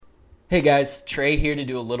Hey guys, Trey here to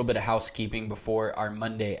do a little bit of housekeeping before our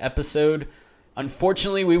Monday episode.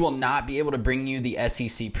 Unfortunately, we will not be able to bring you the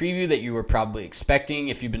SEC preview that you were probably expecting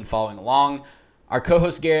if you've been following along. Our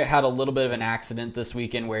co-host Garrett had a little bit of an accident this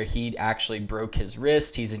weekend where he actually broke his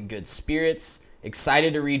wrist. He's in good spirits.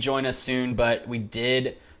 Excited to rejoin us soon, but we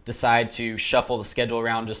did decide to shuffle the schedule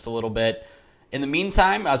around just a little bit. In the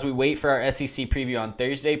meantime, as we wait for our SEC preview on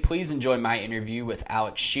Thursday, please enjoy my interview with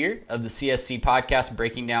Scheer of the CSC podcast,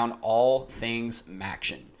 breaking down all things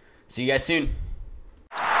MACtion. See you guys soon.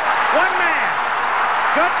 One man.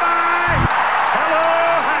 Goodbye.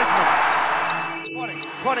 Hello, Heisman. 20,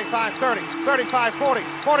 25, 30, 35, 40,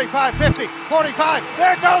 45, 50, 45.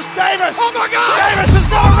 There goes Davis. Oh, my God. Davis is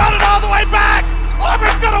going to run it all the way back.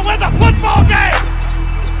 Auburn's going to win the football game.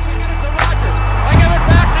 I give it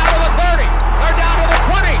back now to the 30. They're down to the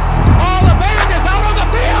 20. All the band is out on the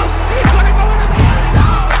field. He's going to go into the end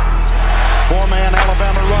zone. Four-man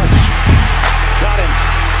Alabama rush. Got him.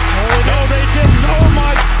 No, they didn't. Oh,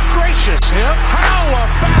 my gracious. Yep. How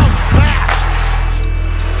about that?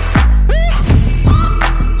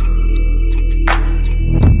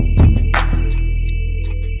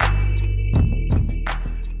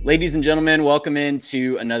 Ladies and gentlemen, welcome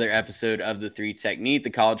into another episode of The Three Technique, the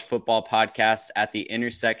college football podcast at the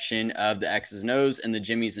intersection of the X's and O's and the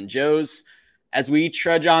Jimmies and Joes. As we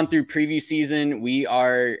trudge on through preview season, we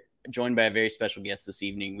are joined by a very special guest this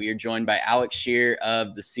evening. We are joined by Scheer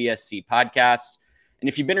of the CSC podcast. And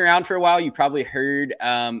if you've been around for a while, you probably heard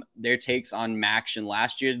their takes on MACtion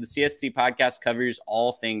last year. The CSC podcast covers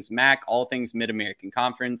all things MAC, all things Mid-American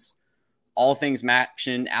Conference, all things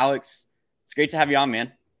MACtion. Alex, it's great to have you on,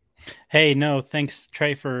 man. Hey, no, thanks,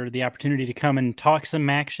 Trey, for the opportunity to come and talk some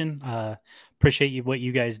MACtion. Appreciate what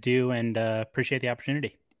you guys do and appreciate the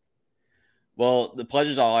opportunity. Well, the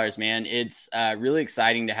pleasure's all ours, man. It's really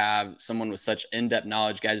exciting to have someone with such in-depth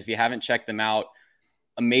knowledge. Guys, if you haven't checked them out,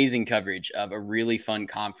 amazing coverage of a really fun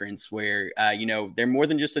conference where, they're more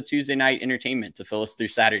than just a Tuesday night entertainment to fill us through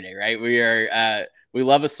Saturday, right? We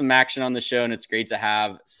love us some MACtion on the show, and it's great to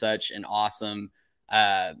have such an awesome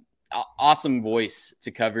voice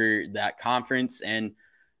to cover that conference. And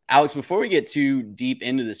Alex, before we get too deep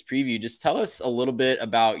into this preview, just tell us a little bit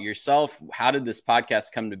about yourself. How did this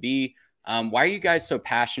podcast come to be? Why are you guys so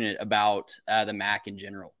passionate about the MAC in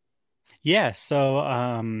general? Yeah. So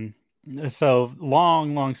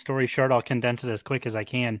long story short, I'll condense it as quick as I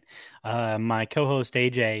can. My co-host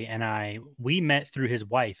AJ and we met through his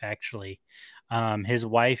wife, actually. His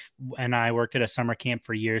wife and I worked at a summer camp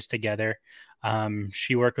for years together.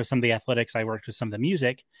 She worked with some of the athletics. I worked with some of the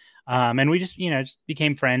music. And we just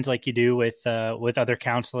became friends like you do with other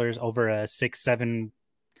counselors over a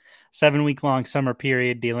 7 week long summer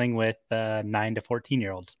period dealing with 9 to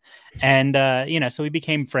 14-year-olds. And, so we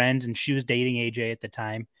became friends, and she was dating AJ at the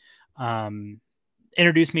time.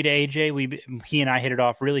 Introduced me to AJ. He and I hit it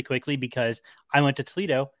off really quickly because I went to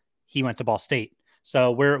Toledo. He went to Ball State.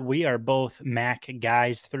 So we are both MAC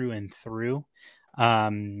guys through and through.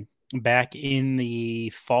 Back in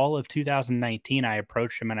the fall of 2019, I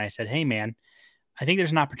approached him and I said, "Hey man, I think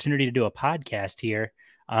there's an opportunity to do a podcast here."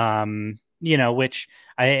 Which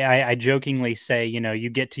I jokingly say, you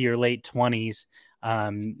get to your late 20s,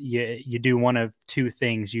 you do one of two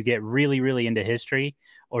things. You get really, really into history,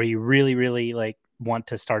 or you really, really want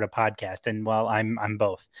to start a podcast. And I'm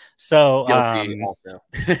both. So, also.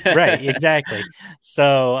 Right, exactly.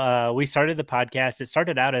 So, we started the podcast. It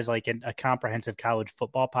started out as a comprehensive college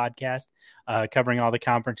football podcast, covering all the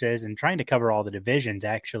conferences and trying to cover all the divisions.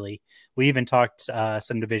 Actually, we even talked,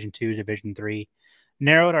 some Division II, Division III,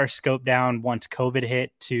 narrowed our scope down once COVID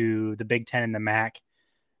hit to the Big Ten and the MAC,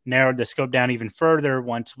 narrowed the scope down even further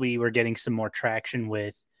once we were getting some more traction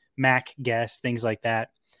with MAC guests, things like that.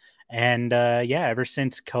 And ever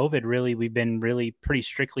since COVID, really, we've been really pretty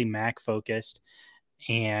strictly MAC focused.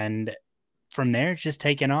 And from there, it's just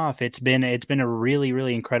taken off. It's been a really,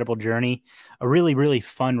 really incredible journey, a really, really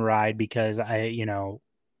fun ride because I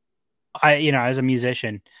as a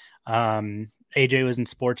musician, AJ was in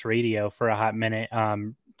sports radio for a hot minute,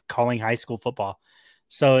 calling high school football.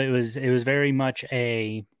 So it was very much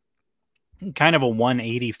a kind of a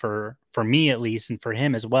 180 for me, at least, and for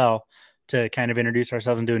him as well, to kind of introduce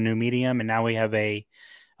ourselves into a new medium. And now we have a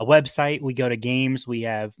website. We go to games. We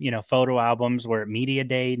have, photo albums. We're at Media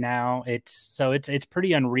Day now. It's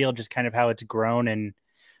pretty unreal just kind of how it's grown and,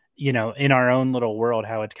 in our own little world,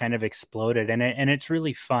 how it's kind of exploded. And it's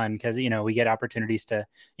really fun because, we get opportunities to,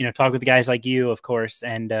 talk with guys like you, of course,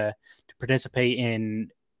 and to participate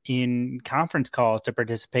in conference calls, to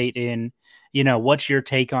participate in, what's your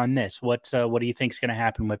take on this? What do you think is going to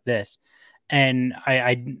happen with this? And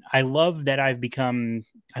I love that I've become,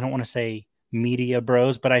 I don't want to say media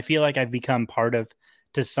bros, but I feel like I've become part of,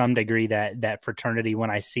 to some degree, that fraternity.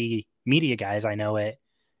 When I see media guys, I know it,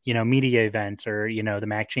 media events or, the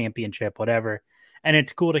MAC championship, whatever. And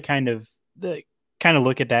it's cool to kind of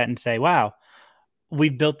look at that and say, wow,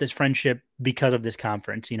 we've built this friendship because of this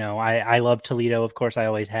conference. I love Toledo, of course, I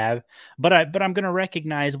always have, but I'm going to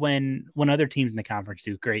recognize when other teams in the conference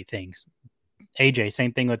do great things. AJ,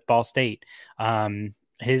 same thing with Ball State.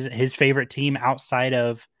 His favorite team outside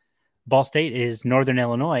of Ball State is Northern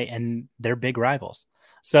Illinois, and they're big rivals.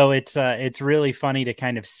 So it's really funny to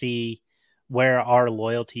kind of see where our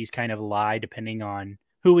loyalties kind of lie, depending on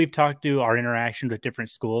who we've talked to, our interactions with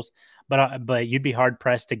different schools. But you'd be hard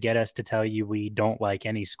pressed to get us to tell you we don't like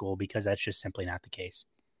any school, because that's just simply not the case.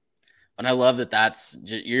 And I love that that's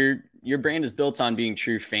your brand is built on being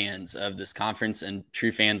true fans of this conference and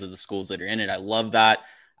true fans of the schools that are in it. I love that.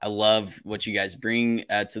 I love what you guys bring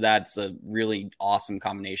to that. It's a really awesome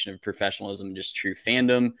combination of professionalism and just true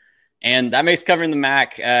fandom. And that makes covering the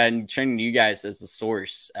MAC and training you guys as the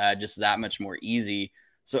source just that much more easy.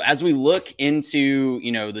 So as we look into,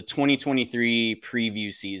 the 2023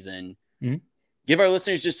 preview season, give our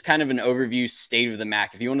listeners just kind of an overview state of the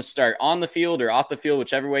MAC. If you want to start on the field or off the field,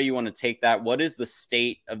 whichever way you want to take that, what is the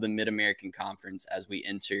state of the Mid-American Conference as we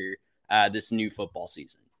enter this new football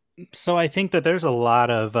season? So I think that there's a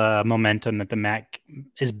lot of momentum that the MAC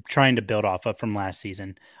is trying to build off of from last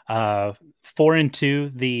season.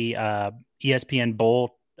 4-2, the ESPN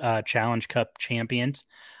Bowl Challenge Cup champions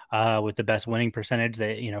with the best winning percentage.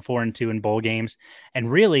 That 4-2 in bowl games,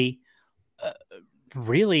 and really,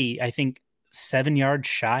 I think 7 yards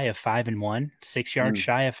shy of 5-1, 6 yards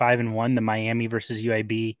shy of 5-1. The Miami versus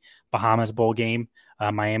UAB Bahamas bowl game,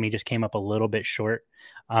 Miami just came up a little bit short.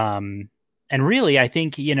 And really, I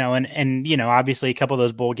think, and obviously a couple of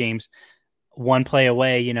those bowl games, one play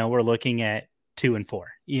away, we're looking at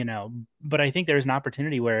 2-4, but I think there's an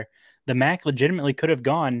opportunity where the MAC legitimately could have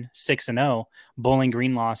gone 6-0. Bowling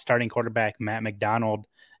Green lost starting quarterback Matt McDonald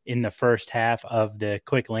in the first half of the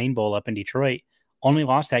Quick Lane Bowl up in Detroit, only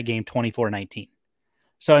lost that game 24-19.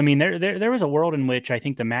 So, I mean, there was a world in which I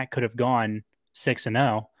think the MAC could have gone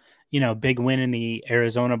 6-0. Big win in the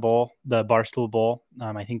Arizona Bowl, the Barstool Bowl.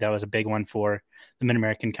 I think that was a big one for the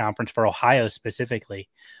Mid-American Conference, for Ohio specifically,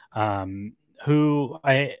 who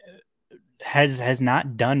has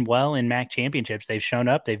not done well in MAC championships. They've shown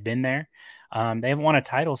up, they've been there. They haven't won a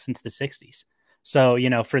title since the 60s.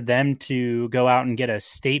 So, for them to go out and get a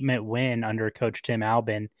statement win under Coach Tim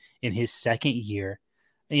Albin in his second year,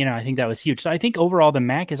 I think that was huge. So I think overall the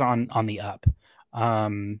MAC is on the up.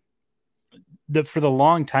 For the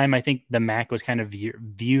long time, I think the MAC was kind of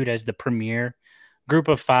viewed as the premier group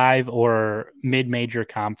of five or mid-major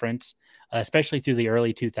conference, especially through the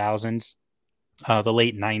early 2000s, the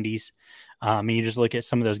late 90s. And you just look at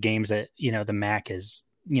some of those games that, the MAC has,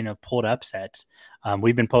 pulled upsets.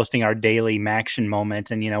 We've been posting our daily MACtion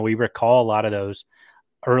moments, and, we recall a lot of those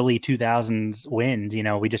early 2000s wins.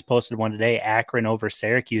 We just posted one today, Akron over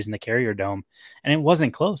Syracuse in the Carrier Dome, and it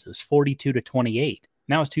wasn't close. It was 42-28.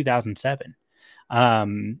 And that was 2007.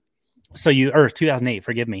 Or 2008,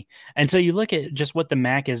 forgive me. And so you look at just what the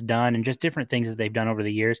MAC has done and just different things that they've done over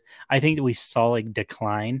the years. I think that we saw a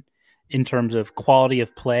decline in terms of quality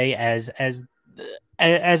of play as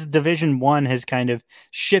Division I has kind of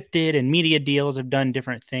shifted and media deals have done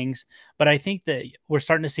different things. But I think that we're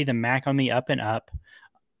starting to see the MAC on the up and up.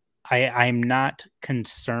 I'm not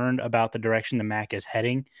concerned about the direction the MAC is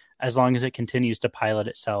heading, as long as it continues to pilot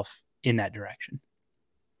itself in that direction.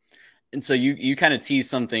 And so you kind of teased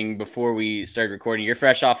something before we started recording. You're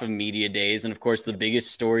fresh off of media days. And of course, the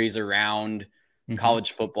biggest stories around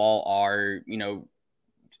college football are,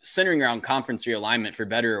 centering around conference realignment, for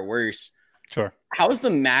better or worse. Sure. How is the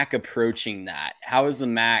MAC approaching that? How is the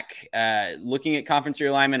MAC looking at conference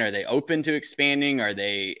realignment? Are they open to expanding? Are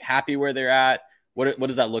they happy where they're at? What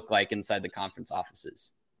does that look like inside the conference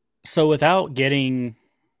offices? So without getting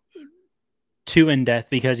too in depth,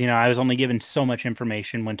 because, I was only given so much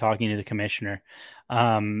information when talking to the commissioner.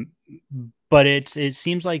 But it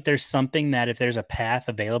seems like there's something that if there's a path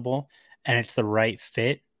available and it's the right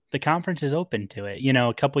fit, the conference is open to it.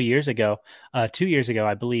 A couple years ago, 2 years ago,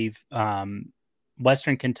 I believe,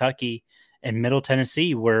 Western Kentucky and Middle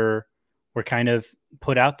Tennessee were kind of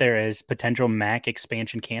put out there as potential MAC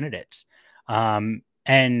expansion candidates.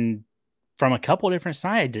 And from a couple of different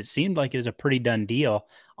sides, it seemed like it was a pretty done deal.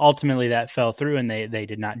 Ultimately, that fell through, and they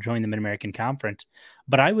did not join the Mid-American Conference.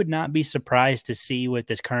 But I would not be surprised to see, with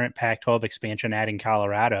this current Pac-12 expansion adding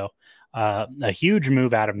Colorado, a huge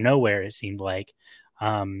move out of nowhere, it seemed like.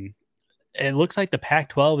 it looks like the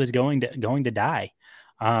Pac-12 is going to die.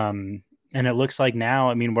 And it looks like now,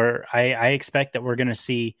 I mean, I expect that we're going to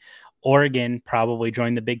see Oregon probably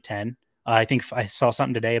join the Big Ten. I think I saw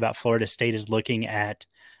something today about Florida State is looking at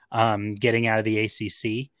getting out of the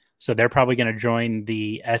ACC. So they're probably going to join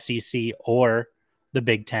the SEC or the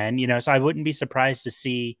Big Ten, so I wouldn't be surprised to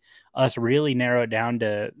see us really narrow it down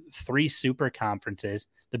to 3 super conferences,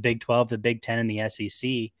 the Big 12, the Big Ten, and the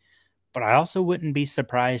SEC. But I also wouldn't be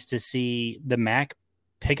surprised to see the MAC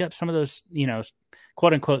pick up some of those,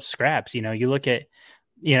 quote unquote scraps. You look at,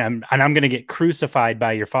 and I'm going to get crucified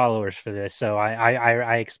by your followers for this. So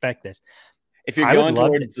I expect this. If you're going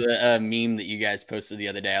towards the meme that you guys posted the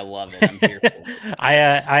other day, I love it. I'm here for it.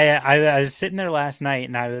 I was sitting there last night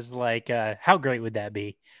and I was like, how great would that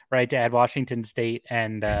be, right? To add Washington State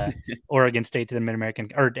and Oregon State to the Mid-American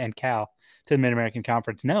and Cal to the Mid-American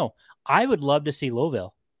Conference. No, I would love to see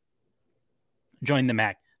Louisville join the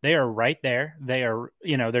MAC. They are right there. They are,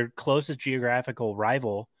 their closest geographical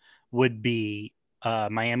rival would be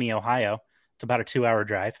Miami, Ohio. It's about a 2-hour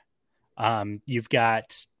drive. You've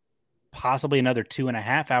got possibly another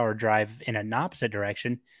 2.5-hour drive in an opposite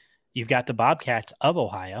direction. You've got the Bobcats of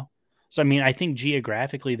Ohio. So, I mean, I think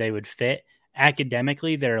geographically they would fit.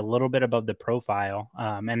 Academically, they're a little bit above the profile.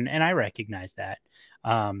 And I recognize that.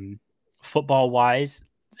 Football wise,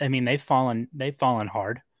 I mean, they've fallen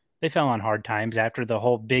hard. They fell on hard times after the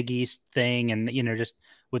whole Big East thing and, just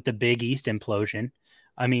with the Big East implosion.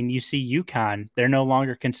 I mean, you see UConn, they're no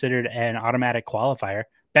longer considered an automatic qualifier.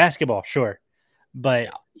 Basketball, sure. But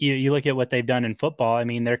you look at what they've done in football. I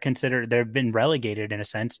mean, they've been relegated in a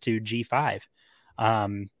sense to G5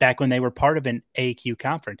 back when they were part of an AQ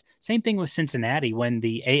conference. Same thing with Cincinnati when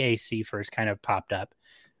the AAC first kind of popped up.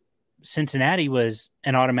 Cincinnati was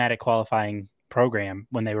an automatic qualifying program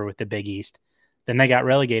when they were with the Big East. Then they got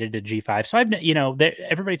relegated to G5. So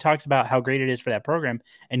everybody talks about how great it is for that program.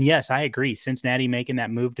 And yes, I agree. Cincinnati making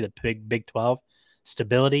that move to the Big 12,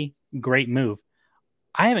 stability, great move.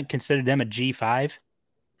 I haven't considered them a G5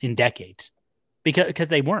 in decades because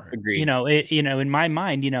they weren't. Agreed. In my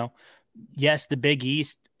mind, yes, the Big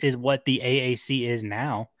East is what the AAC is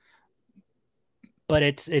now, but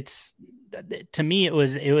it's to me it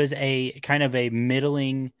was a kind of a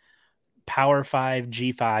middling Power 5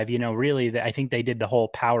 G5. Really, I think they did the whole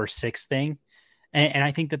Power 6 thing, and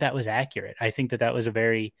I think that was accurate. I think that was a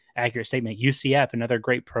very accurate statement. UCF, another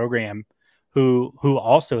great program. Who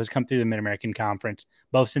also has come through the Mid-American Conference,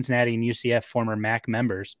 both Cincinnati and UCF, former MAC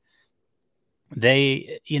members.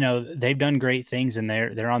 They've done great things and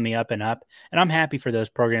they're on the up and up. And I'm happy for those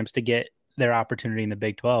programs to get their opportunity in the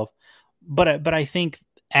Big 12. But I think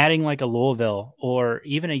adding like a Louisville or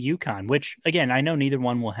even a UConn, which again, I know neither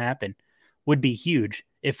one will happen, would be huge.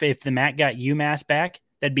 If the MAC got UMass back,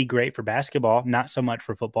 that'd be great for basketball, not so much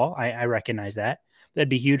for football. I recognize that. That'd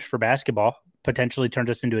be huge for basketball. Potentially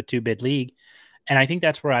turns us into a 2-bid league. And I think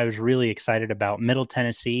that's where I was really excited about Middle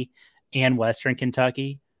Tennessee and Western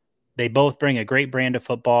Kentucky. They both bring a great brand of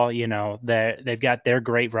football. They've got their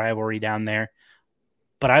great rivalry down there.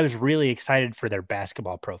 But I was really excited for their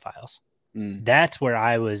basketball profiles. That's where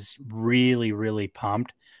I was really, really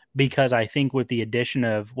pumped because I think with the addition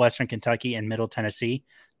of Western Kentucky and Middle Tennessee,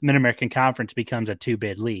 the Mid-American Conference becomes a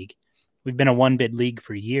 2-bid league. We've been a 1-bid league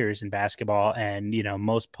for years in basketball and,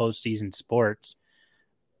 most postseason sports.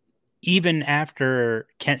 Even after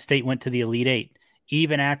Kent State went to the Elite Eight,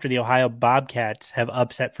 even after the Ohio Bobcats have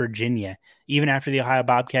upset Virginia, even after the Ohio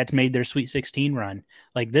Bobcats made their Sweet 16 run,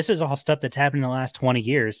 like this is all stuff that's happened in the last 20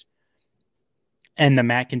 years. And the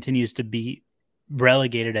MAC continues to be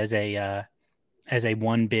relegated as a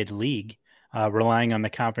 1-bid league. Relying on the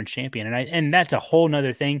conference champion. And that's a whole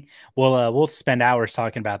nother thing. We'll spend hours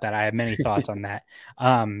talking about that. I have many thoughts on that.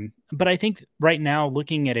 But I think right now,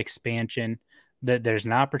 looking at expansion, that there's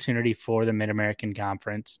an opportunity for the Mid-American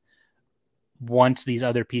Conference once these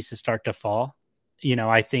other pieces start to fall.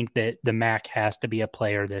 I think that the MAC has to be a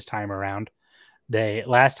player this time around.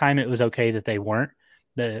 Last time it was okay that they weren't.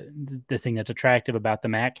 The thing that's attractive about the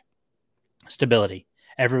MAC, stability.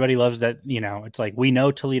 Everybody loves that, it's like we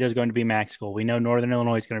know Toledo's going to be MAC school. We know Northern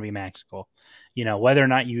Illinois is going to be MAC school. Whether or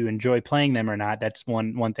not you enjoy playing them or not, that's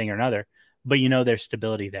one thing or another. But there's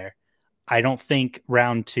stability there. I don't think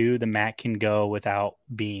round 2, the MAC can go without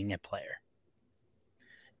being a player.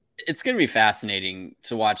 It's going to be fascinating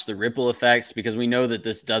to watch the ripple effects because we know that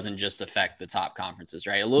this doesn't just affect the top conferences,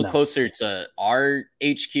 right? A little closer to our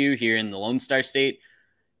HQ here in the Lone Star State.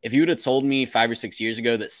 If you would have told me 5 or 6 years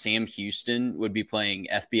ago that Sam Houston would be playing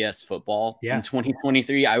FBS football in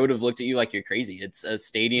 2023, I would have looked at you like you're crazy. It's a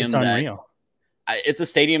stadium it's a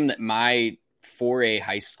stadium that my 4A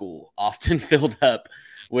high school often filled up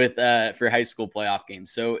with for high school playoff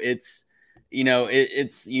games. So it's,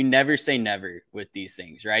 it's you never say never with these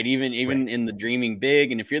things, right? Even Right. in the dreaming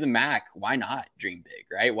big. And if you're the MAC, why not dream big,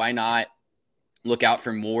 right? Why not look out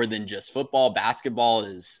for more than just football? Basketball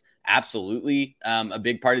is absolutely a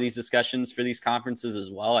big part of these discussions for these conferences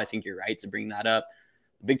as well. I think you're right to bring that up.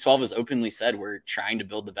 The Big 12 has openly said we're trying to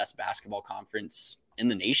build the best basketball conference in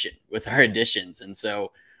the nation with our additions. And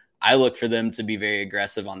so I look for them to be very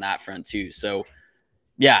aggressive on that front too. So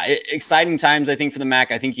yeah, exciting times, I think, for the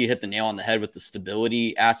MAC. I think you hit the nail on the head with the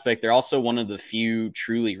stability aspect. They're also one of the few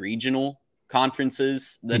truly regional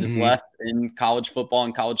conferences that is left in college football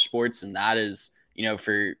and college sports. And that is,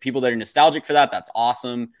 for people that are nostalgic for that, that's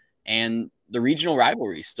awesome. And the regional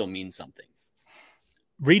rivalries still mean something.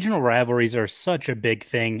 Regional rivalries are such a big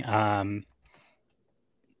thing.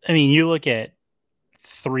 You look at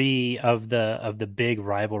 3 of the big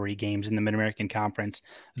rivalry games in the Mid-American Conference.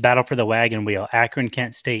 Battle for the Wagon Wheel, Akron,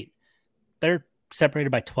 Kent State. They're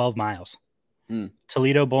separated by 12 miles.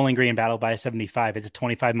 Toledo, Bowling Green battle by 75. It's a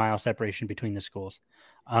 25-mile separation between the schools.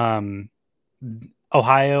 Ohio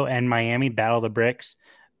and Miami battle the bricks.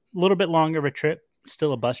 A little bit longer of a trip,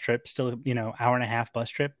 still a bus trip, still, hour and a half bus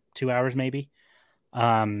trip, 2 hours maybe.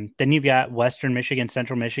 Then you've got Western Michigan,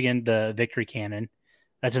 Central Michigan, the Victory Cannon.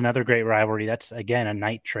 That's another great rivalry. That's, again, a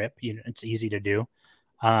night trip. It's easy to do.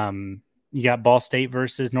 You got Ball State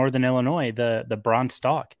versus Northern Illinois, the Bronze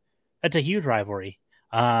Stalk. That's a huge rivalry.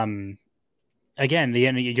 Again,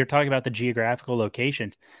 you're talking about the geographical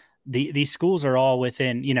locations. These schools are all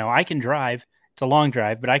within, I can drive. It's a long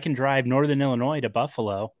drive, but I can drive Northern Illinois to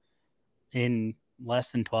Buffalo in less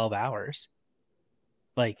than 12 hours.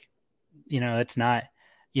 It's not,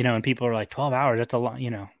 and people are like, 12 hours, that's a lot,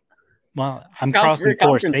 Well, I'm crossing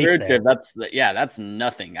 4 states there. That's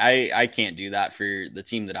nothing. I can't do that for the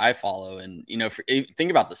team that I follow. And,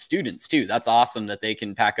 think about the students too. That's awesome that they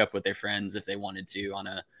can pack up with their friends if they wanted to on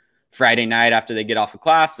a Friday night after they get off of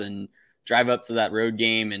class and drive up to that road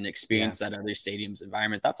game and experience that other stadium's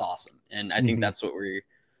environment. That's awesome. And I think that's what we're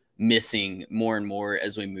missing more and more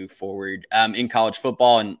as we move forward in college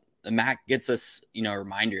football. And the MAC gets us, a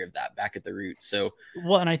reminder of that back at the roots. So,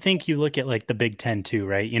 well, and I think you look at like the Big Ten too,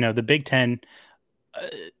 right? The Big Ten,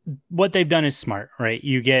 what they've done is smart, right?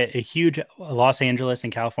 You get a huge Los Angeles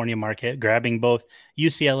and California market, grabbing both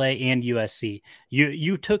UCLA and USC.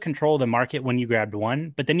 You took control of the market when you grabbed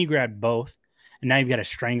one, but then you grabbed both, and now you've got a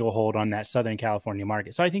stranglehold on that Southern California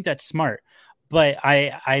market. So I think that's smart. But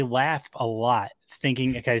I laugh a lot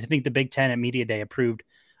thinking, okay, I think the Big Ten at Media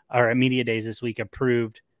Days this week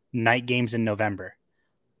approved night games in November.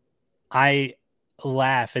 I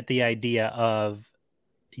laugh at the idea of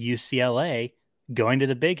UCLA going to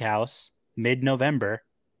the Big House mid-November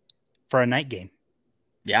for a night game.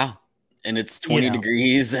 Yeah. And it's 20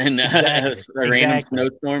 degrees and a random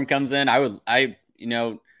snowstorm comes in. The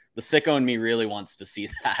sicko in me really wants to see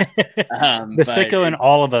that. Sicko in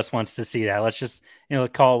all of us wants to see that. Let's just,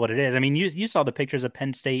 call it what it is. I mean, you saw the pictures of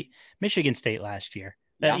Penn State, Michigan State last year.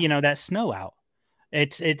 That snow out.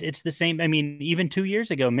 It's the same. I mean, even 2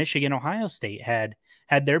 years ago, Michigan, Ohio State had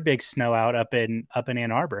their big snow out up in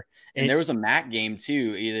Ann Arbor. And there was a MAC game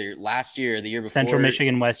too, either last year or the year before. Central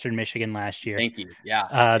Michigan, Western Michigan last year. Thank you.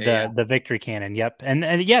 Yeah. The Victory Cannon. Yep. And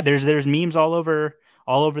there's memes all over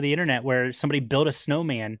the internet where somebody built a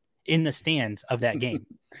snowman in the stands of that game.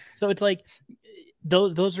 So it's like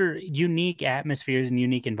those are unique atmospheres and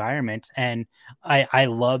unique environments. And I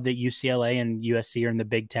love that UCLA and USC are in the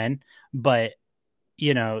Big Ten, but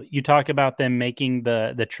you talk about them making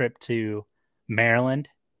the trip to Maryland,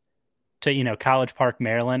 to, College Park,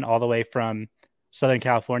 Maryland, all the way from Southern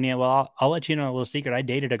California. Well, I'll let you know a little secret. I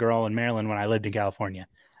dated a girl in Maryland when I lived in California.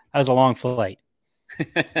 That was a long flight.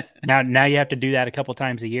 Now you have to do that a couple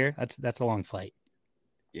times a year. That's a long flight.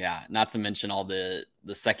 Yeah, not to mention all the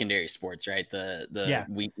secondary sports, right? The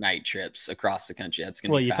weeknight trips across the country. That's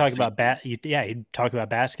going to be fascinating. You talk about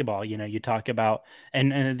basketball. You talk about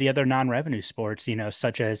and the other non-revenue sports.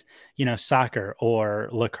 Such as soccer or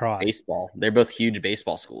lacrosse, baseball. They're both huge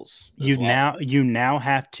baseball schools. Your scheduling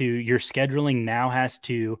now has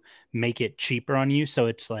to make it cheaper on you. So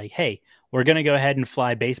it's like, hey, we're going to go ahead and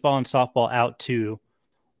fly baseball and softball out to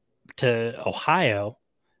Ohio.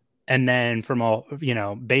 And then from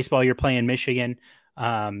baseball, you're playing Michigan.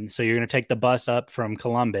 So you're going to take the bus up from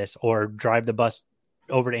Columbus or drive the bus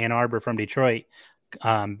over to Ann Arbor from Detroit.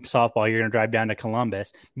 Softball, you're going to drive down to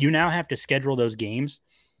Columbus. You now have to schedule those games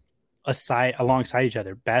alongside each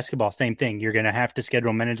other. Basketball, same thing. You're going to have to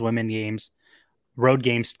schedule men and women games, road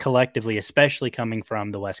games collectively, especially coming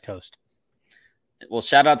from the West Coast. Well,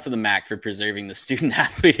 shout out to the MAC for preserving the student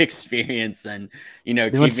athlete experience and,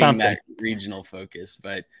 Doing keeping something. that regional focus.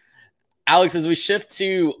 But Alex, as we shift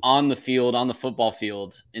to on the football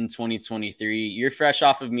field in 2023, you're fresh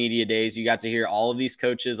off of media days. You got to hear all of these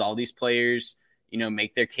coaches, all these players,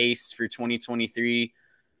 make their case for 2023.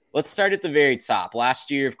 Let's start at the very top.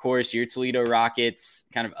 Last year, of course, your Toledo Rockets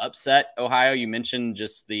kind of upset Ohio. You mentioned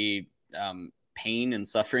just the pain and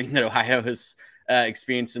suffering that Ohio has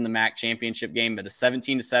experienced in the MAC championship game, but a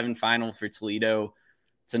 17-7 final for Toledo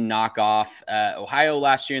to knock off Ohio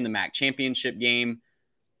last year in the MAC championship game.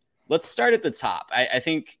 Let's start at the top. I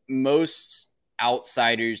think most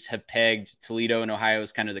outsiders have pegged Toledo and Ohio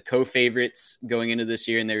as kind of the co-favorites going into this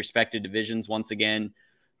year in their respective divisions once again.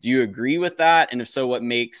 Do you agree with that? And if so, what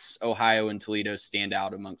makes Ohio and Toledo stand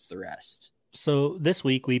out amongst the rest? So this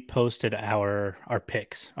week we posted our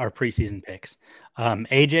picks, our preseason picks.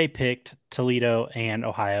 AJ picked Toledo and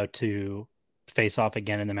Ohio to face off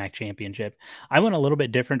again in the MAC championship. I went a little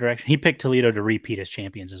bit different direction. He picked Toledo to repeat as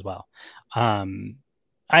champions as well.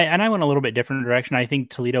 I went a little bit different direction. I think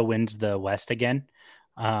Toledo wins the West again.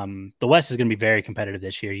 The West is going to be very competitive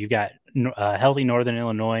this year. You've got a healthy Northern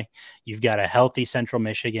Illinois. You've got a healthy Central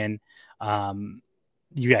Michigan.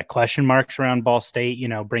 You got question marks around Ball State,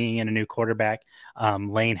 bringing in a new quarterback.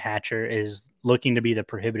 Lane Hatcher is looking to be the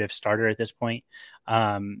prohibitive starter at this point.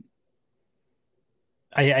 I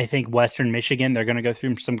think Western Michigan, they're going to go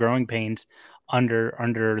through some growing pains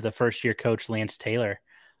under the first-year coach, Lance Taylor.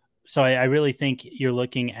 So I really think you're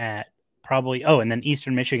looking at probably – and then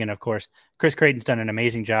Eastern Michigan, of course. Chris Creighton's done an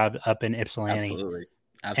amazing job up in Ypsilanti.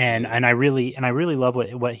 Absolutely. And I really love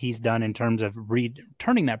what he's done in terms of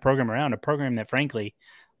turning that program around, a program that, frankly,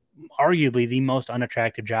 arguably the most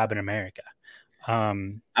unattractive job in America.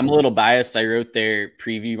 I'm a little biased. I wrote their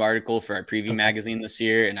preview article for our preview magazine this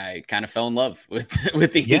year, and I kind of fell in love with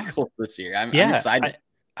the Eagles this year. I'm excited.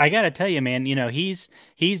 I got to tell you, man,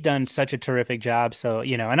 he's done such a terrific job. So,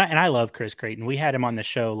 and I love Chris Creighton. We had him on the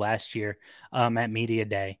show last year at Media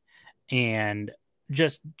Day, and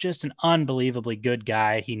just an unbelievably good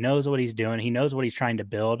guy. He knows what he's doing. He knows what he's trying to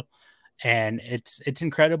build. And it's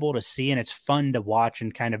incredible to see, and it's fun to watch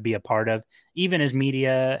and kind of be a part of, even as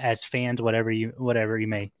media, as fans, whatever you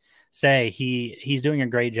may say. He's doing a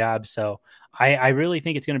great job. So I really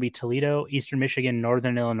think it's going to be Toledo, Eastern Michigan,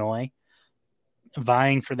 Northern Illinois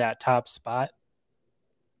vying for that top spot.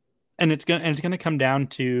 And it's going to come down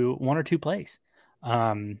to one or two plays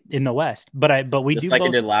in the West. But we just do like both.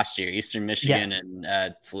 It did last year, Eastern Michigan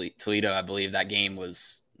and Toledo. I believe that game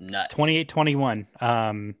was nuts.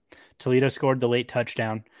 28-21. Toledo scored the late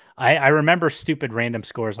touchdown. I remember stupid random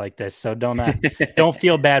scores like this, so don't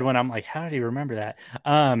feel bad when I'm like, how did you remember that?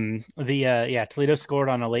 Toledo scored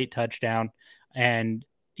on a late touchdown, and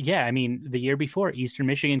the year before, Eastern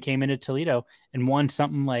Michigan came into Toledo and won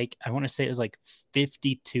something like, I want to say it was like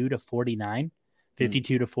 52-49,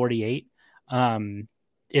 52-48, in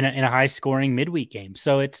a high scoring midweek game.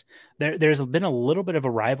 So there's been a little bit of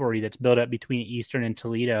a rivalry that's built up between Eastern and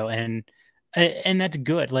Toledo, and that's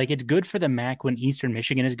good. Like, it's good for the MAC when Eastern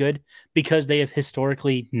Michigan is good, because they have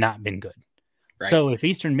historically not been good. Right. So if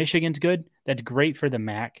Eastern Michigan's good, that's great for the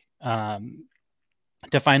MAC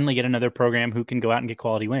to finally get another program who can go out and get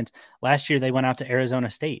quality wins. Last year, they went out to Arizona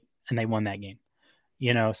State and they won that game.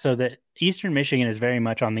 So that Eastern Michigan is very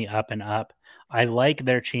much on the up and up. I like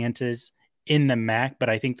their chances in the MAC, but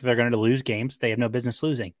I think they're going to lose games they have no business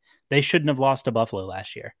losing. They shouldn't have lost to Buffalo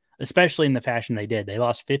last year, especially in the fashion they did. They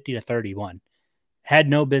lost 50-31. Had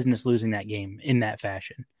no business losing that game in that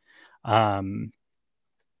fashion. That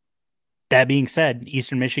being said,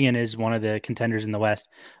 Eastern Michigan is one of the contenders in the West.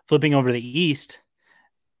 Flipping over to the East,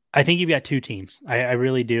 I think you've got two teams. I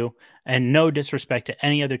really do. And no disrespect to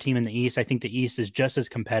any other team in the East. I think the East is just as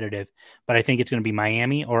competitive, but I think it's going to be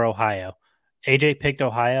Miami or Ohio. AJ picked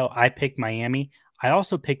Ohio. I picked Miami. I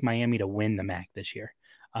also picked Miami to win the MAC this year.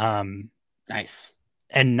 Nice.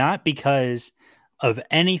 And not because of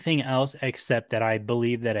anything else except that I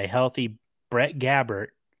believe that a healthy Brett Gabbert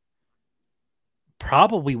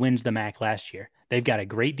probably wins the MAC last year. They've got a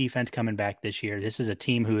great defense coming back this year. This is a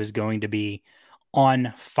team who is going to be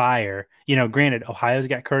on fire. Granted, Ohio's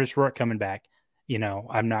got Curtis Rourke coming back.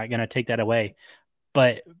 I'm not going to take that away.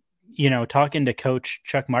 But, talking to Coach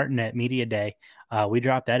Chuck Martin at Media Day, we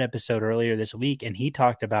dropped that episode earlier this week, and he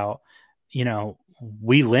talked about,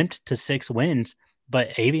 we limped to 6 wins, but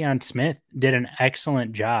Avion Smith did an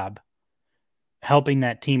excellent job helping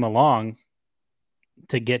that team along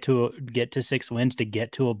to get to 6 wins, to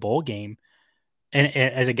get to a bowl game. And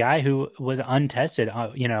as a guy who was untested,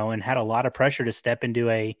 and had a lot of pressure to step into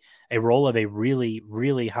a role of a really,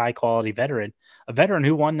 really high quality veteran, a veteran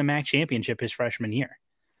who won the MAC championship his freshman year,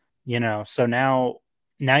 so now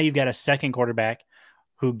you've got a second quarterback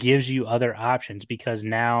who gives you other options, because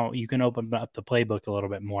now you can open up the playbook a little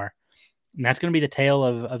bit more. And that's going to be the tale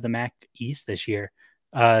of the MAC East this year.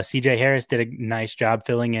 CJ Harris did a nice job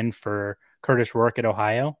filling in for Curtis Rourke at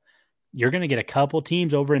Ohio. You're going to get a couple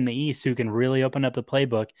teams over in the East who can really open up the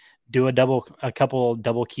playbook, do a couple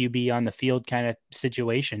double QB on the field kind of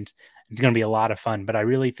situations. It's going to be a lot of fun. But I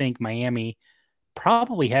really think Miami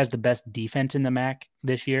probably has the best defense in the MAC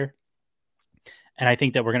this year. And I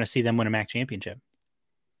think that we're going to see them win a MAC championship.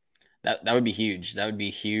 That would be huge. That would be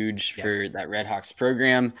huge for that Red Hawks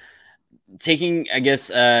program. Taking, I guess,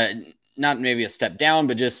 not maybe a step down,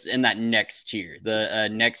 but just in that next tier, the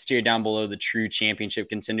next tier down below the true championship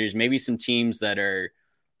contenders, maybe some teams that are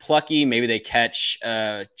plucky. Maybe they catch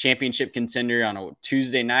a championship contender on a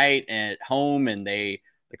Tuesday night at home and the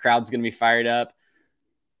crowd's going to be fired up.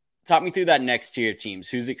 Talk me through that next tier of teams.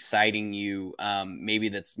 Who's exciting you? Maybe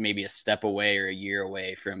that's maybe a step away or a year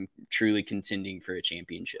away from truly contending for a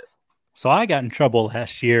championship. So I got in trouble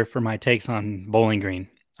last year for my takes on Bowling Green.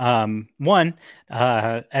 One,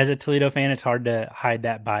 as a Toledo fan, it's hard to hide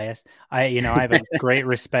that bias. I have a great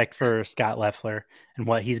respect for Scott Loeffler and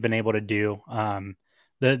what he's been able to do.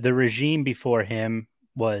 The regime before him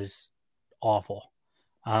was awful.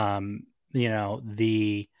 And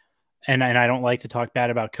I don't like to talk bad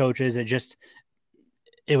about coaches.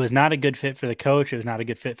 It was not a good fit for the coach. It was not a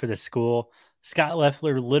good fit for the school. Scott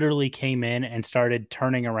Loeffler literally came in and started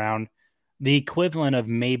turning around the equivalent of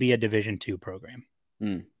maybe a Division II program.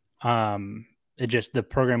 The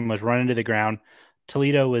program was run into the ground.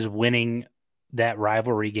 Toledo was winning that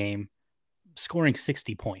rivalry game, scoring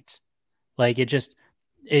 60 points. Like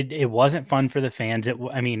it wasn't fun for the fans.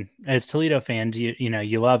 As Toledo fans,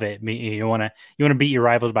 you love it. You want to beat your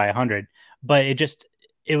rivals by 100, but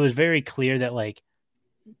it was very clear that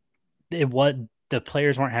the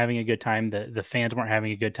players weren't having a good time. The fans weren't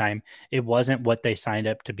having a good time. It wasn't what they signed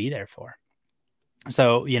up to be there for.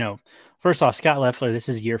 So, first off, Scott Loeffler, this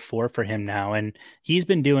is year 4 for him now, and he's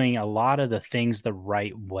been doing a lot of the things the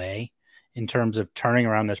right way in terms of turning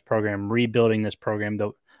around this program, rebuilding this program.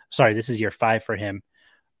 This is year 5 for him.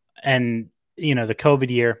 And, the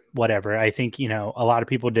COVID year, whatever, I think, a lot of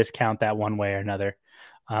people discount that one way or another.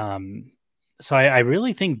 So I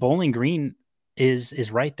really think Bowling Green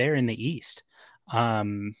is right there in the East.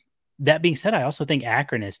 That being said, I also think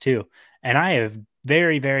Akron is too. And I have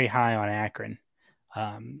very, very high on Akron.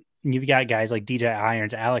 You've got guys like DJ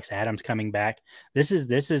Irons, Alex Adams coming back. This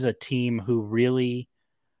is a team who really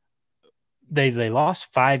they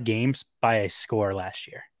lost 5 games by a score last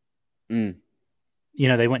year.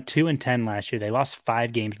 They went 2-10 last year. They lost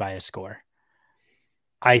 5 games by a score.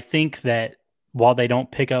 I think that while they don't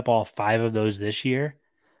pick up all 5 of those this year,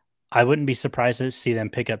 I wouldn't be surprised to see them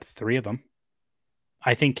pick up 3 of them.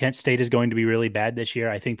 I think Kent State is going to be really bad this year.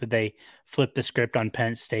 I think that they flip the script on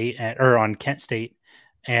Kent State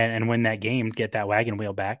and win that game, get that wagon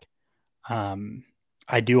wheel back.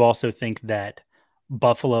 I do also think that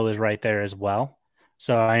Buffalo is right there as well.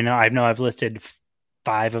 So I know I've listed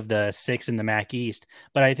 5 of the 6 in the MAC East,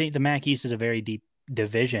 but I think the MAC East is a very deep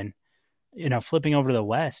division. Flipping over to the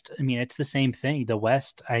West, it's the same thing. The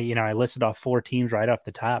West, I listed off 4 teams right off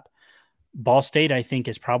the top. Ball State, I think,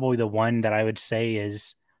 is probably the one that I would say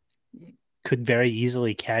could very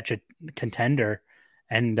easily catch a contender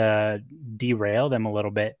and derail them a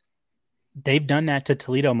little bit. They've done that to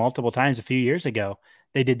Toledo multiple times. A few years ago,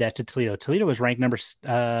 they did that to Toledo. Toledo was ranked number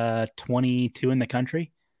 22 in the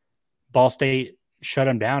country. Ball State shut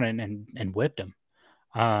them down and whipped them.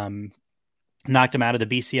 Knocked them out of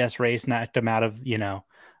the BCS race, knocked them out of,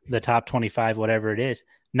 the top 25, whatever it is.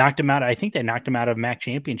 Knocked them out. I think they knocked them out of MAC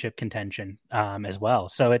championship contention as well.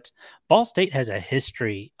 So Ball State has a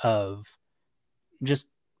history of just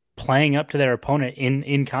playing up to their opponent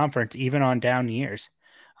in conference, even on down years.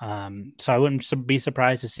 So I wouldn't be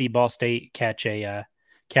surprised to see Ball State catch a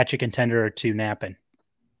contender or 2 napping.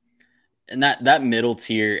 And that middle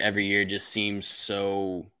tier every year just seems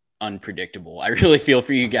so unpredictable. I really feel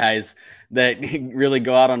for you guys that really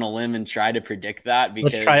go out on a limb and try to predict that.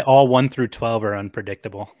 Because let's try all 1 through 12 are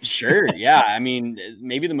unpredictable. Sure. Yeah.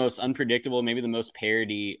 Maybe the most unpredictable, maybe the most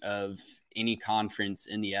parity of any conference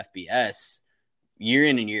in the FBS year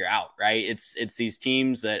in and year out, right? It's these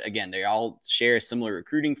teams that, again, they all share a similar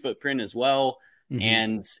recruiting footprint as well. Mm-hmm.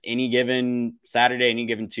 And any given Saturday, any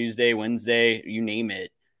given Tuesday, Wednesday, you name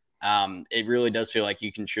it, it really does feel like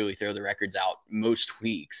you can truly throw the records out most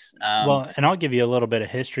weeks. Well, and I'll give you a little bit of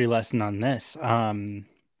history lesson on this.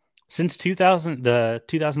 Since 2000, the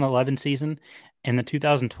 2011 season and the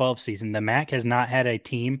 2012 season, the MAC has not had a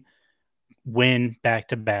team win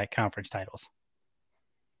back-to-back conference titles.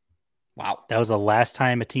 Wow. That was the last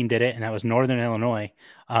time a team did it, and that was Northern Illinois,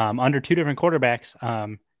 under two different quarterbacks,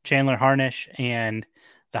 Chandler Harnish and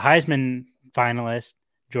the Heisman finalist,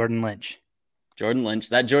 Jordan Lynch.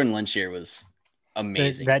 That Jordan Lynch year was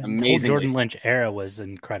amazing. That whole Jordan Lynch era was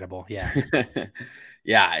incredible. Yeah.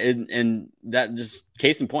 Yeah. And that just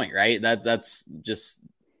case in point, right? That's just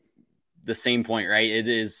the same point, right? It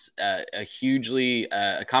is a hugely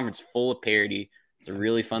a conference full of parity. It's a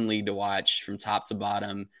really fun league to watch from top to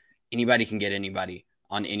bottom. Anybody can get anybody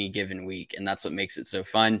on any given week, and that's what makes it so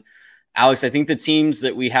fun. Alex, I think the teams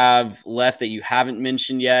that we have left that you haven't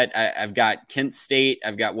mentioned yet, I've got Kent State,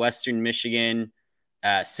 I've got Western Michigan,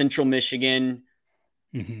 Central Michigan.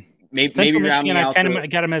 Mm-hmm. Maybe Michigan, I kind of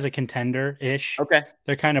got them as a contender-ish. Okay.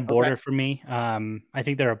 They're kind of border for me. I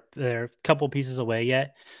think they're a couple pieces away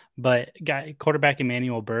yet, but quarterback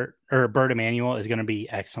Burt Emanuel is going to be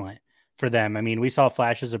excellent for them. I mean, we saw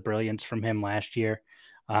flashes of brilliance from him last year.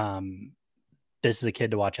 This is a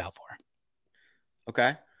kid to watch out for.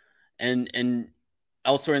 Okay. And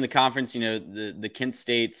elsewhere in the conference, the Kent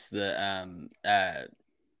States,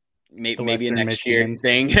 maybe a next year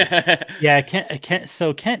thing. Yeah.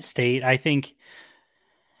 Kent State, I think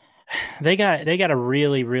they got a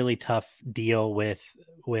really, really tough deal with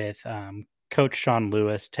Coach Sean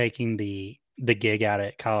Lewis taking the gig out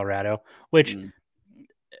at Colorado, which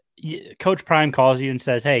Coach Prime calls you and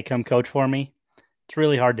says, "Hey, come coach for me." It's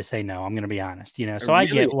really hard to say no. I'm going to be honest, So really I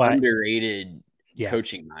get why underrated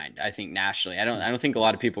coaching mind. I think nationally, I don't think a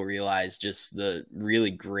lot of people realize just the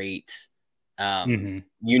really great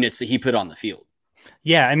units that he put on the field.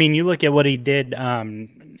 Yeah, I mean, you look at what he did,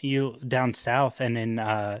 you down south and in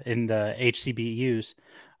the HCBUs,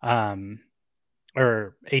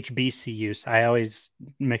 or HBCUs. I always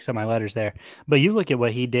mix up my letters there, but you look at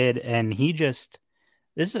what he did, and this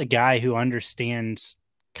is a guy who understands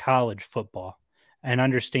college football and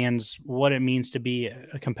understands what it means to be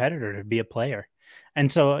a competitor, to be a player.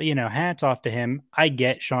 And so, hats off to him. I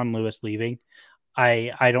get Sean Lewis leaving.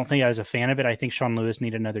 I don't think I was a fan of it. I think Sean Lewis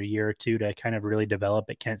needed another year or two to kind of really develop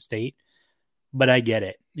at Kent State, but I get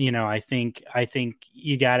it. I think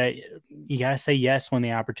you gotta say yes when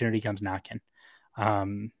the opportunity comes knocking.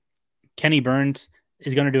 Kenny Burns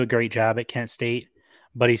is going to do a great job at Kent State,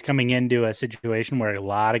 but he's coming into a situation where a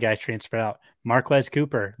lot of guys transfer out. Marquez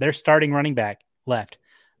Cooper, their starting running back, left.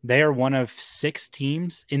 They are one of 6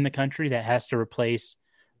 teams in the country that has to replace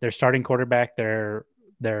their starting quarterback, their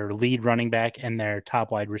lead running back, and their top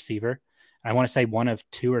wide receiver. I want to say one of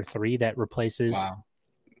 2 or 3 that replaces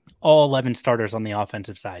all 11 starters on the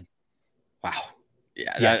offensive side. Wow.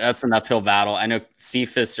 Yeah. That's an uphill battle. I know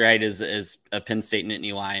Cephas, right, is a Penn State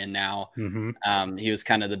Nittany Lion now. Mm-hmm. He was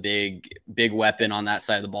kind of the big weapon on that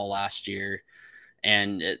side of the ball last year.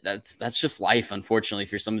 And that's just life, unfortunately,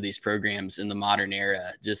 for some of these programs in the modern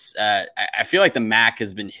era. Just I feel like the MAC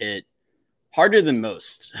has been hit harder than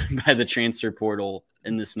most by the transfer portal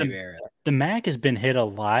in this new era. The MAC has been hit a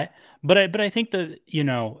lot, but I think that,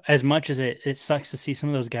 as much as it sucks to see some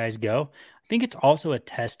of those guys go, I think it's also a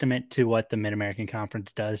testament to what the Mid-American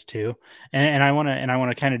Conference does too. And I want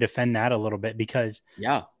to kind of defend that a little bit, because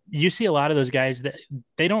you see a lot of those guys that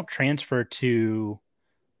they don't transfer to,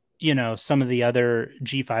 some of the other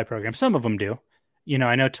G5 programs. Some of them do.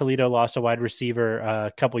 I know Toledo lost a wide receiver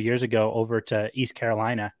a couple years ago over to East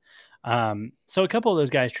Carolina. So a couple of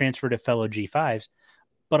those guys transfer to fellow G5s,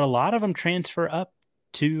 but a lot of them transfer up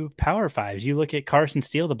to Power 5s. You look at Carson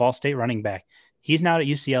Steele, the Ball State running back. He's now at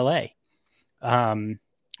UCLA.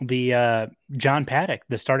 The John Paddock,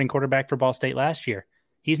 the starting quarterback for Ball State last year,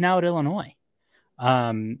 he's now at Illinois.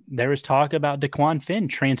 There was talk about DeQuan Finn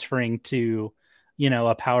transferring to,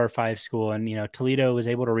 a Power 5 school, and, Toledo was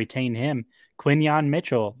able to retain him. Quinyon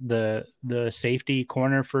Mitchell, the safety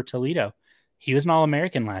corner for Toledo, he was an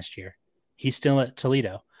All-American last year. He's still at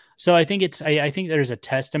Toledo. So I think I think there's a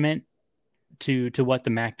testament to what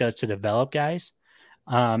the MAC does to develop guys.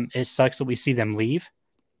 It sucks that we see them leave.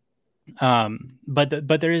 But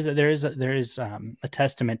there is a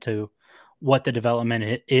testament to what the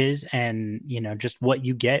development is, and just what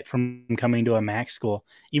you get from coming to a MAC school,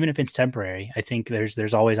 even if it's temporary. I think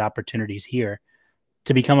there's always opportunities here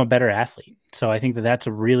to become a better athlete. So I think that's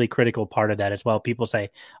a really critical part of that as well. People say,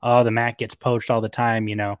 "Oh, the MAC gets poached all the time.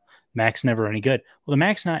 MAC's never any good." Well, the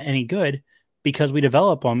MAC's not any good because we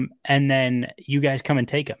develop them, and then you guys come and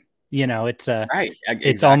take them. It's Right. it's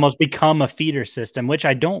Exactly. almost become a feeder system, which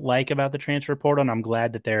I don't like about the transfer portal. And I'm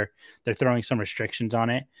glad that they're throwing some restrictions on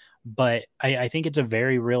it. But I think it's a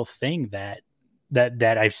very real thing that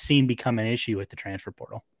I've seen become an issue with the transfer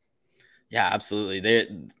portal. Yeah, absolutely.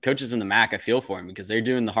 The coaches in the MAC, I feel for them because they're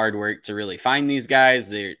doing the hard work to really find these guys.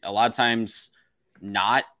 They're a lot of times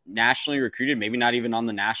not nationally recruited, maybe not even on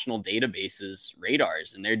the national databases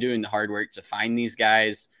radars. And they're doing the hard work to find these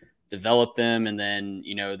guys, develop them, and then,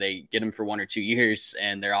 they get them for 1 or 2 years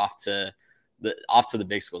and they're off to the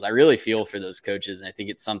big schools. I really feel for those coaches. And I think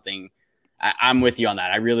it's something I'm with you on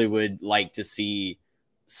that. I really would like to see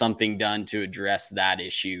something done to address that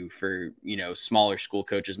issue for, smaller school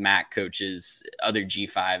coaches, MAC coaches, other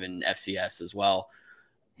G5 and FCS as well.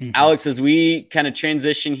 Mm-hmm. Alex, as we kind of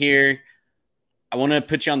transition here, I want to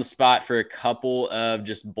put you on the spot for a couple of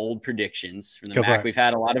just bold predictions from the MAC. We've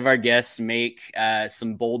had a lot of our guests make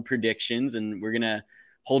some bold predictions, and we're going to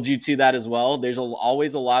hold you to that as well. There's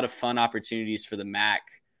always a lot of fun opportunities for the MAC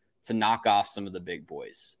to knock off some of the big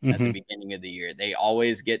boys at the beginning of the year. They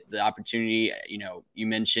always get the opportunity. You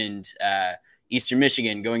mentioned Eastern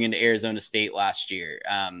Michigan going into Arizona State last year.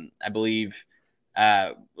 I believe,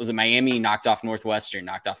 was it Miami knocked off Northwestern,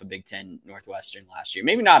 knocked off a Big Ten Northwestern last year?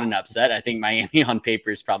 Maybe not an upset. I think Miami on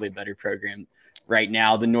paper is probably a better program right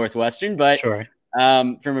now than Northwestern, but sure.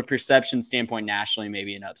 From a perception standpoint, nationally,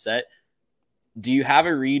 maybe an upset. Do you have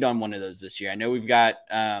a read on one of those this year? I know we've got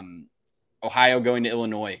Ohio going to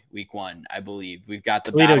Illinois week 1, I believe. We've got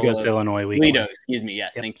the Toledo goes to Illinois week Toledo, 1. Excuse me.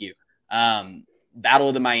 Yes, yep. Thank you. Battle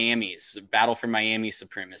of the Miamis, battle for Miami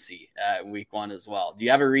supremacy week 1 as well. Do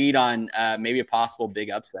you have a read on maybe a possible big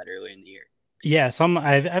upset early in the year? Yeah, so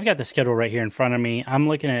I've got the schedule right here in front of me. I'm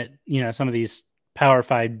looking at some of these Power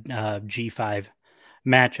 5 G5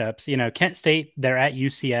 matchups. Kent State, they're at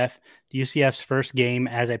UCF. UCF's first game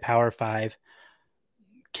as a Power 5.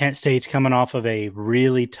 Kent State's coming off of a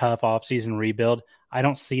really tough offseason rebuild. I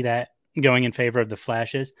don't see that going in favor of the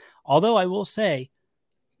Flashes. Although I will say,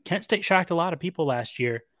 Kent State shocked a lot of people last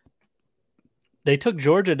year. They took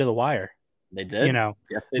Georgia to the wire. They did.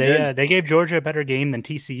 Yes, they gave Georgia a better game than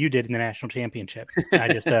TCU did in the national championship.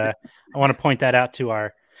 I want to point that out to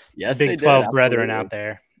our Big 12 brethren out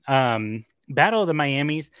there. Battle of the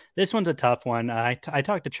Miamis. This one's a tough one. I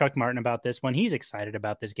talked to Chuck Martin about this one. He's excited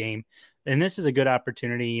about this game, and this is a good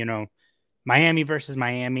opportunity. Miami versus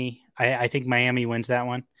Miami. I think Miami wins that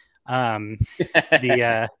one. No,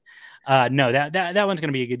 that one's going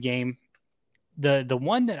to be a good game. The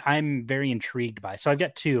one that I'm very intrigued by. So I've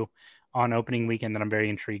got 2 on opening weekend that I'm very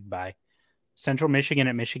intrigued by. Central Michigan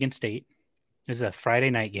at Michigan State. This is a Friday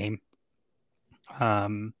night game.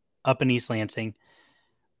 Up in East Lansing.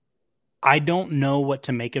 I don't know what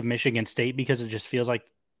to make of Michigan State because it just feels like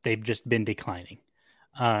they've just been declining.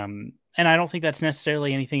 And I don't think that's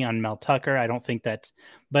necessarily anything on Mel Tucker. I don't think that's,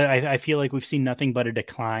 but I feel like we've seen nothing but a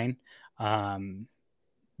decline.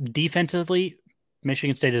 Defensively,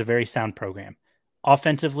 Michigan State is a very sound program.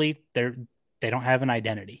 Offensively, they don't have an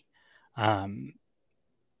identity.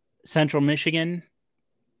 Central Michigan,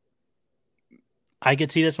 I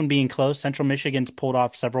could see this one being close. Central Michigan's pulled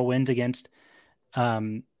off several wins against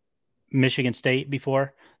Michigan State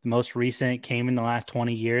before. The most recent came in the last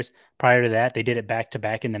 20 years. Prior to that, they did it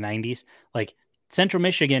back-to-back in the 90s. Like, Central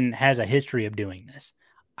Michigan has a history of doing this.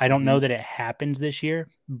 I don't know that it happens this year,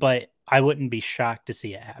 but I wouldn't be shocked to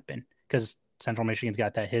see it happen because Central Michigan's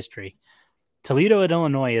got that history. Toledo at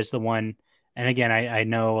Illinois is the one, and again, I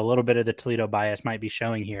know a little bit of the Toledo bias might be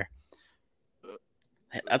showing here.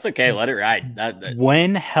 That's okay. Let it ride.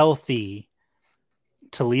 When healthy,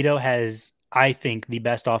 Toledo has, I think, the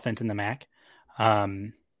best offense in the MAC.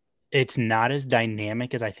 It's not as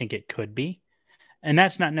dynamic as I think it could be. And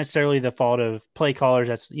that's not necessarily the fault of play callers.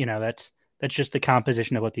 That's just the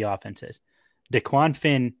composition of what the offense is. DeQuan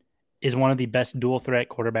Finn is one of the best dual threat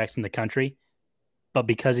quarterbacks in the country, but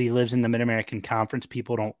because he lives in the Mid-American Conference,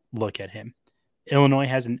 people don't look at him. Illinois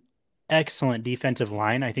has an excellent defensive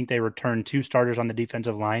line. I think they returned 2 starters on the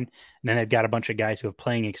defensive line, and then they've got a bunch of guys who have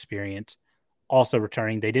playing experience also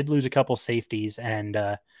returning. They did lose a couple safeties and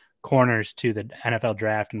corners to the NFL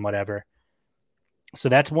draft and whatever. So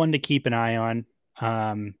that's one to keep an eye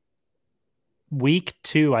on. Week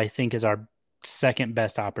 2, I think, is our second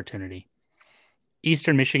best opportunity.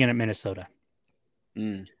 Eastern Michigan at Minnesota.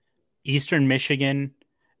 Eastern Michigan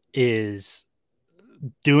is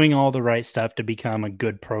doing all the right stuff to become a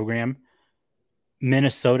good program.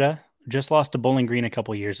 Minnesota just lost to Bowling Green a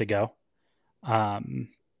couple years ago. A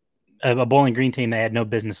Bowling Green team they had no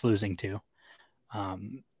business losing to.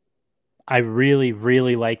 I really,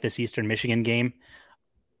 really like this Eastern Michigan game.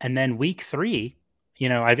 And then week 3,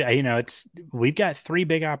 we've got three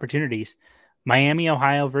big opportunities. Miami,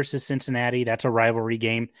 Ohio versus Cincinnati. That's a rivalry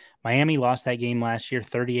game. Miami lost that game last year,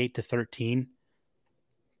 38-13.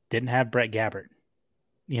 Didn't have Brett Gabbert.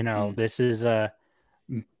 This is a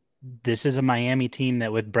Miami team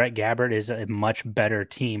that with Brett Gabbert is a much better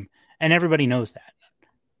team, and everybody knows that.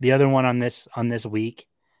 The other one on this week,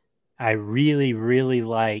 I really, really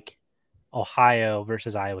like Ohio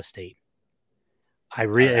versus Iowa State.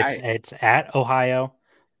 It's at Ohio.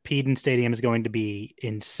 Peden Stadium is going to be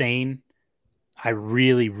insane. I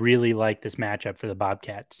really, really like this matchup for the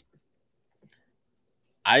Bobcats.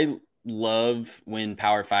 I love when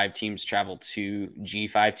Power 5 teams travel to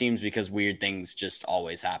G5 teams because weird things just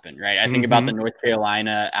always happen, right? I think about the North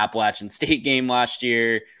Carolina Appalachian State game last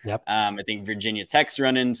year. Yep. I think Virginia Tech's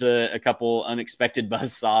run into a couple unexpected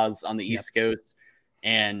buzzsaws on the East Coast.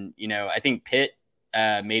 And, I think Pitt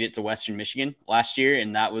made it to Western Michigan last year,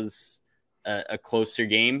 and that was a closer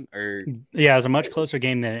game. It was a much closer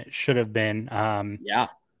game than it should have been.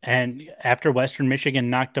 And after Western Michigan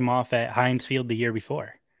knocked them off at Heinz Field the year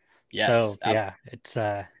before. Yes. So, it's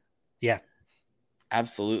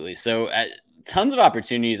absolutely. So tons of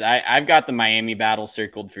opportunities. I've got the Miami battle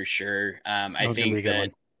circled for sure. I think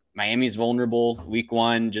that Miami's vulnerable week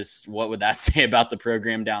one. Just what would that say about the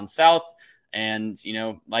program down south? And,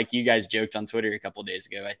 like you guys joked on Twitter a couple of days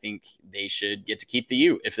ago, I think they should get to keep the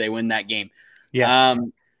U if they win that game. Yeah.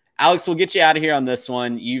 Alex, we'll get you out of here on this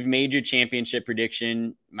one. You've made your championship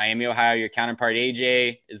prediction. Miami, Ohio, your counterpart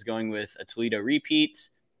AJ is going with a Toledo repeat.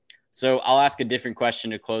 So I'll ask a different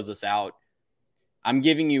question to close us out. I'm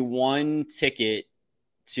giving you one ticket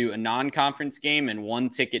to a non-conference game and one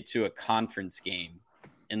ticket to a conference game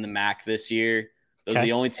in the MAC this year. Those are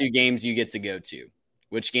the only two games you get to go to.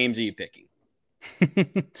 Which games are you picking?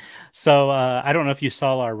 So I don't know if you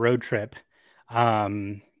saw our road trip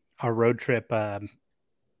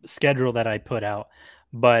schedule that I put out,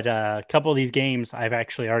 but a couple of these games I've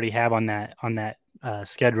actually already have on that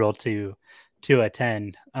schedule to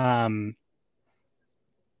attend.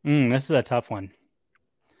 This is a tough one.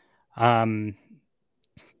 Do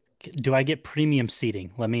I get premium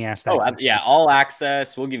seating? Let me ask that. Oh, yeah, all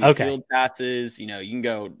access. We'll give you field passes.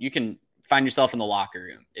 You can find yourself in the locker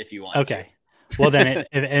room if you want to. Well, then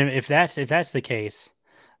if that's the case,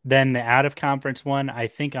 then the out of conference one, I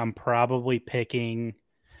think I'm probably picking.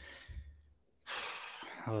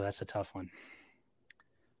 Oh, that's a tough one.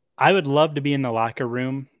 I would love to be in the locker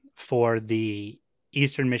room for the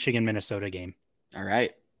Eastern Michigan Minnesota game. All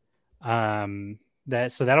right.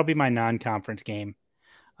 That'll be my non-conference game.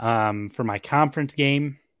 For my conference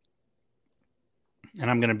game, and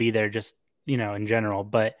I'm going to be there just, in general,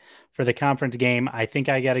 but for the conference game, I think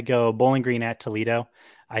I got to go Bowling Green at Toledo.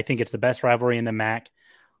 I think it's the best rivalry in the MAC.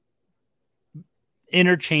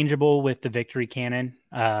 Interchangeable with the Victory Cannon,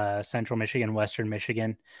 Central Michigan, Western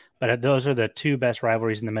Michigan, but those are the two best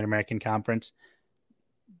rivalries in the Mid-American Conference.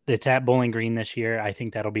 It's at Bowling Green this year. I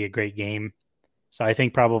think that'll be a great game. So I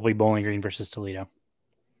think probably Bowling Green versus Toledo.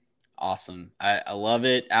 Awesome. I love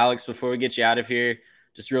it. Alex, before we get you out of here,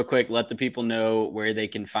 just real quick, let the people know where they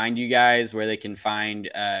can find you guys, where they can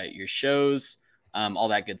find your shows, all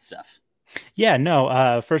that good stuff. Yeah,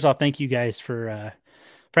 no. First off, thank you guys for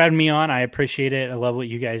having me on. I appreciate it. I love what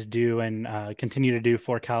you guys do and continue to do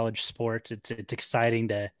for college sports. It's exciting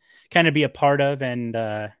to kind of be a part of, and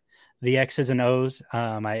the X's and O's.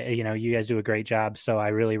 You guys do a great job, so I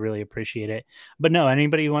really, really appreciate it. But no,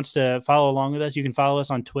 anybody who wants to follow along with us, you can follow us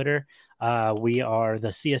on Twitter. We are the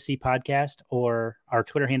CSC Podcast, or our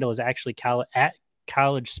Twitter handle is actually at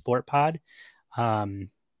College Sport Pod. The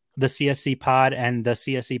CSC Pod and the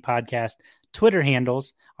CSC Podcast Twitter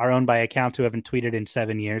handles are owned by accounts who haven't tweeted in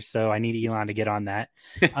 7 years, so I need Elon to get on that.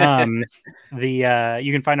 You can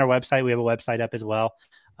find our website. We have a website up as well,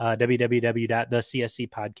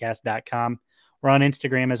 www.thecscpodcast.com. We're on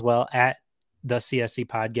Instagram as well, at the CSC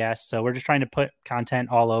Podcast. So we're just trying to put content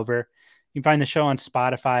all over. You can find the show on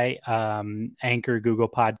Spotify, Anchor, Google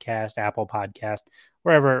Podcast, Apple Podcast,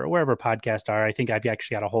 wherever podcasts are. I think I've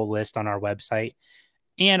actually got a whole list on our website.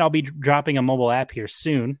 And I'll be dropping a mobile app here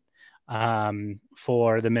soon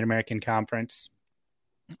for the Mid-American Conference.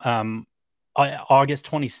 August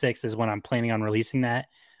 26th is when I'm planning on releasing that.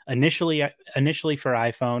 Initially for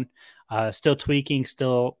iPhone, still tweaking,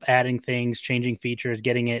 still adding things, changing features,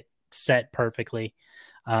 getting it set perfectly.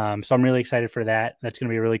 So I'm really excited for that. That's going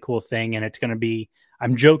to be a really cool thing. And it's going to be,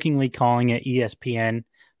 I'm jokingly calling it ESPN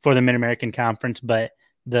for the Mid-American Conference, but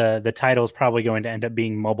the title is probably going to end up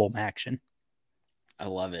being Mobile MACtion. I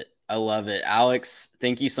love it. Alex,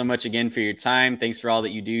 thank you so much again for your time. Thanks for all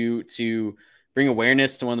that you do to bring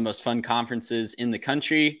awareness to one of the most fun conferences in the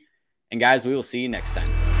country. And guys, we will see you next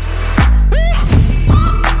time.